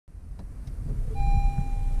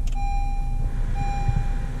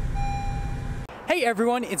Hey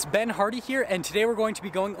everyone, it's Ben Hardy here, and today we're going to be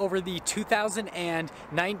going over the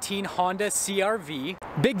 2019 Honda CRV.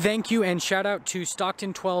 Big thank you and shout out to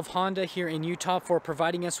Stockton 12 Honda here in Utah for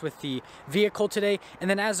providing us with the vehicle today. And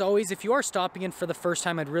then as always, if you are stopping in for the first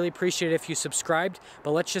time, I'd really appreciate it if you subscribed,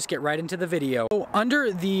 but let's just get right into the video. So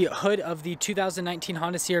under the hood of the 2019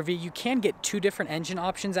 Honda CRV, you can get two different engine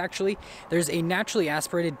options actually. There's a naturally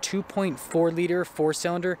aspirated 2.4 liter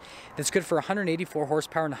four-cylinder that's good for 184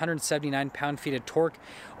 horsepower and 179 pound-feet of torque,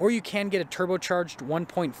 or you can get a turbocharged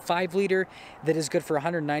 1.5 liter that is good for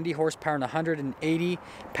 190 horsepower and 180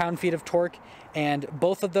 pound-feet of torque, and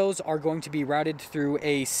both of those are going to be routed through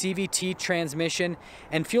a CVT transmission,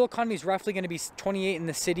 and fuel economy is roughly going to be 28 in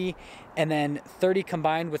the city and then 30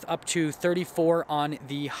 combined with up to 34 on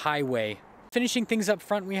the highway. Finishing things up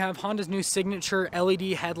front, we have Honda's new signature LED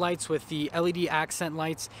headlights with the LED accent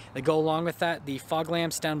lights that go along with that, the fog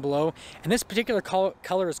lamps down below, and this particular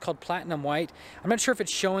color is called platinum white. I'm not sure if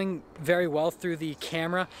it's showing very well through the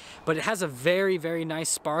camera, but it has a very nice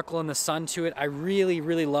sparkle in the sun to it. I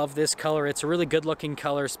really love this color. It's a really good looking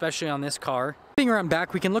color, especially on this car. Being around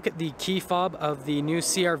back, we can look at the key fob of the new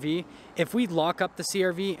CRV. If we lock up the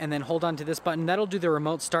CRV and then hold on to this button, that'll do the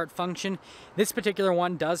remote start function. This particular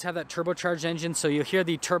one does have that turbocharged engine, so you'll hear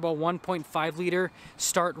the turbo 1.5 liter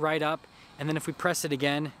start right up, and then if we press it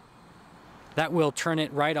again, that will turn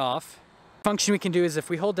it right off. Function we can do is if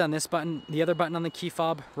we hold down this button, the other button on the key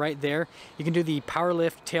fob right there, you can do the power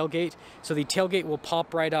lift tailgate, so the tailgate will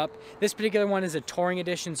pop right up. This particular one is a touring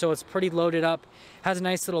edition, so it's pretty loaded up. Has a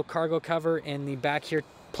nice little cargo cover in the back here,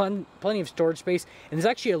 plenty of storage space, and there's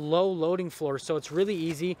actually a low loading floor, so it's really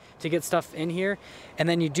easy to get stuff in here. And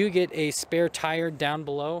then you do get a spare tire down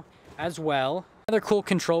below as well. Another cool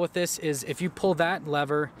control with this is if you pull that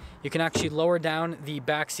lever, you can actually lower down the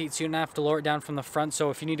back seat, so you don't have to lower it down from the front. So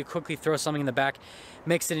if you need to quickly throw something in the back,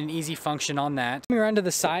 makes it an easy function on that. Coming around to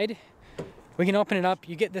the side, we can open it up.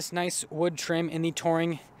 You get this nice wood trim in the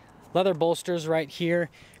touring. Leather bolsters right here.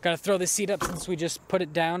 Got to throw the seat up since we just put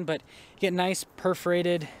it down, but you get nice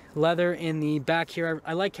perforated leather in the back here.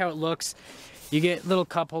 I like how it looks. You get little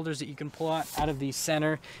cup holders that you can pull out of the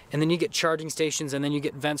center, and then you get charging stations, and then you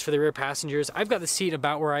get vents for the rear passengers. I've got the seat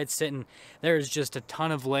about where I'd sit, and there's just a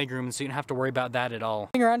ton of leg room, so you don't have to worry about that at all.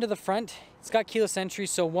 Coming around to the front, it's got keyless entry,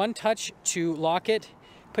 so one touch to lock it.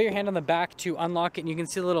 Put your hand on the back to unlock it, and you can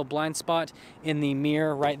see a little blind spot in the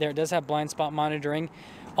mirror right there. It does have blind spot monitoring.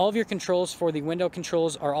 All of your controls for the window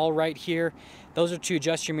controls are all right here. Those are to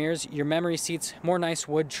adjust your mirrors. Your memory seats, more nice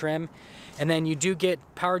wood trim. And then you do get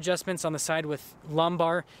power adjustments on the side with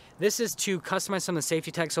lumbar. This is to customize some of the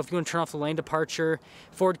safety tech. So if you want to turn off the lane departure,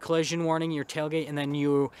 forward collision warning, your tailgate, and then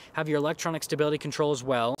you have your electronic stability control as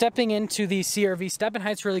well. Stepping into the CRV, step-in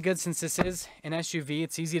height's really good since this is an SUV.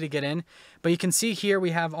 It's easy to get in. But you can see here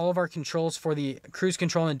we have all of our controls for the cruise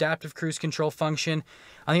control and adaptive cruise control function.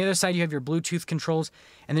 On the other side, you have your Bluetooth controls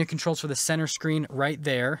and then your controls for the center screen right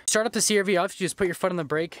there. Start up the CRV off, you just put your foot on the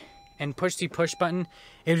brake and push the push button.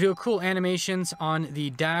 It'll do cool animations on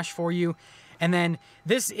the dash for you. And then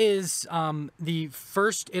this is the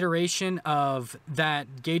first iteration of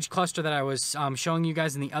that gauge cluster that I was showing you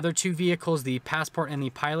guys in the other two vehicles, the Passport and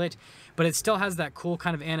the Pilot. But it still has that cool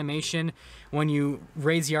kind of animation when you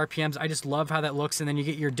raise the RPMs. I just love how that looks. And then you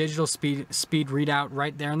get your digital speed readout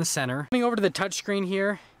right there in the center. Coming over to the touchscreen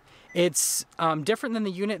here, it's different than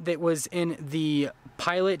the unit that was in the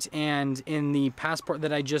Pilot and in the Passport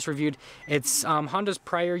that I just reviewed. It's Honda's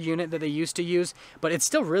prior unit that they used to use, but it's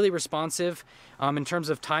still really responsive in terms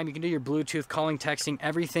of time. You can do your Bluetooth, calling, texting,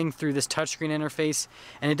 everything through this touchscreen interface.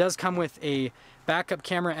 And it does come with a backup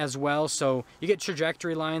camera as well, so you get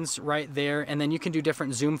trajectory lines right there, and then you can do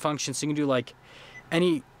different zoom functions. So you can do like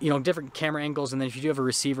any, different camera angles, and then if you do have a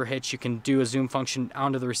receiver hitch, you can do a zoom function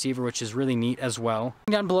onto the receiver, which is really neat as well.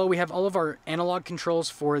 Down below, we have all of our analog controls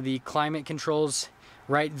for the climate controls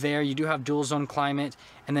right there. You do have dual zone climate,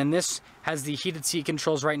 and then this has the heated seat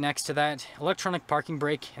controls right next to that, electronic parking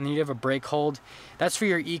brake, and then you have a brake hold. That's for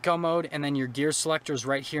your eco mode, and then your gear selectors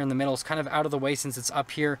right here in the middle. It's kind of out of the way since it's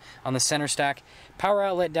up here on the center stack. Power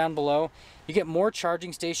outlet down below. You get more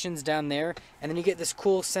charging stations down there, and then you get this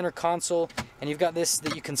cool center console, and you've got this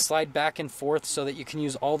that you can slide back and forth so that you can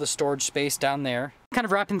use all the storage space down there. Kind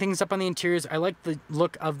of wrapping things up on the interiors, I like the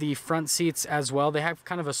look of the front seats as well. They have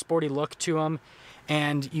kind of a sporty look to them.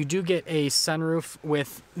 And you do get a sunroof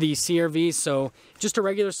with the CRV, so just a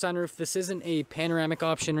regular sunroof. This isn't a panoramic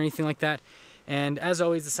option or anything like that. And as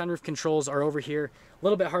always, the sunroof controls are over here. A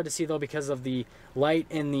little bit hard to see though because of the light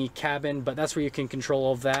in the cabin, but that's where you can control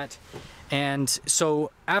all of that. And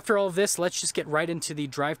so after all of this, let's just get right into the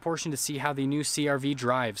drive portion to see how the new CRV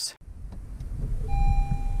drives.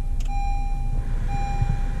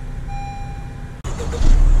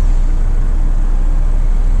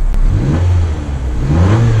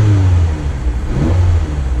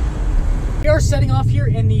 setting off here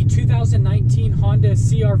in the 2019 Honda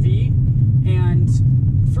CRV, and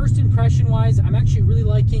first impression wise, I'm actually really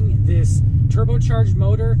liking this turbocharged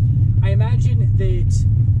motor. I imagine that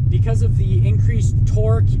because of the increased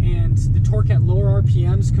torque and the torque at lower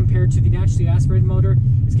RPMs compared to the naturally aspirated motor,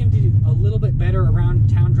 it's going to do a little bit better around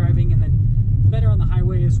town driving, and then better on the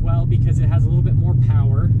highway as well because it has a little bit more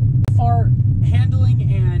power. For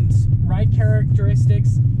handling and ride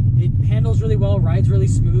characteristics, it handles really well, rides really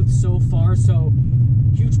smooth so far, so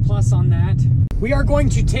huge plus on that. We are going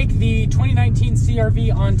to take the 2019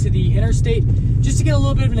 CRV onto the interstate just to get a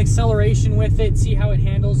little bit of an acceleration with it, see how it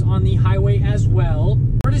handles on the highway as well.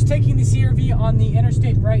 We're just taking the CRV on the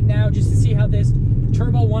interstate right now just to see how this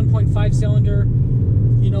turbo 1.5 cylinder,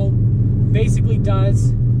 basically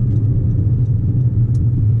does.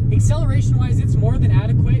 Acceleration wise, it's more than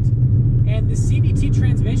adequate, and the CVT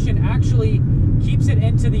transmission actually keeps it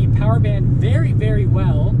into the power band very, very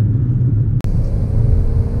well.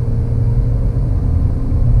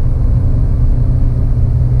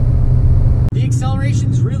 The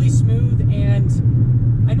acceleration's really smooth,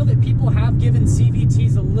 and I know that people have given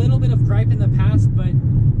CVTs a little bit of gripe in the past, but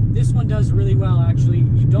this one does really well actually.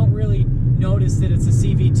 You don't really notice that it's a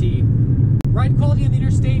CVT. Ride quality on the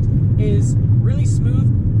interstate is really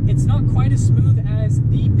smooth. It's not quite as smooth as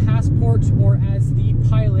the Passport or as the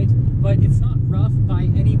Pilot, but it's not rough by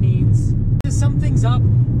any means. To sum things up,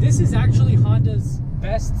 this is actually Honda's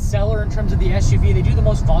best seller in terms of the SUV. They do the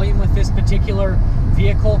most volume with this particular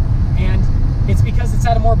vehicle, and it's because it's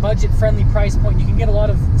at a more budget-friendly price point. You can get a lot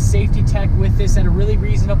of safety tech with this at a really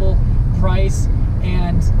reasonable price,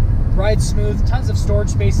 and rides smooth, tons of storage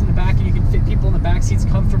space in the back, and you can fit people in the back seats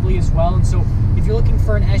comfortably as well. And so if you're looking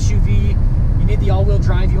for an SUV, you need the all-wheel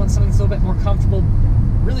drive, you want something that's a little bit more comfortable,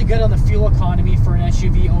 really good on the fuel economy for an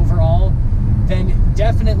SUV overall, then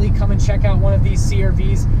definitely come and check out one of these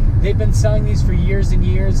CRVs. They've been selling these for years and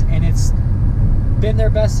years, and it's been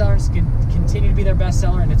their best seller, it's going to continue to be their best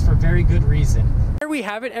seller, and it's for very good reason. There we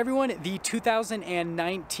have it, everyone, the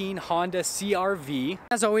 2019 Honda CRV.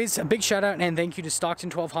 As always, a big shout out and thank you to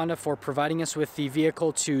Stockton 12 Honda for providing us with the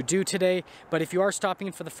vehicle to do today. But if you are stopping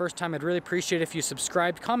in for the first time, I'd really appreciate it if you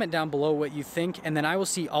subscribed, comment down below what you think, and then I will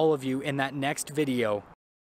see all of you in that next video.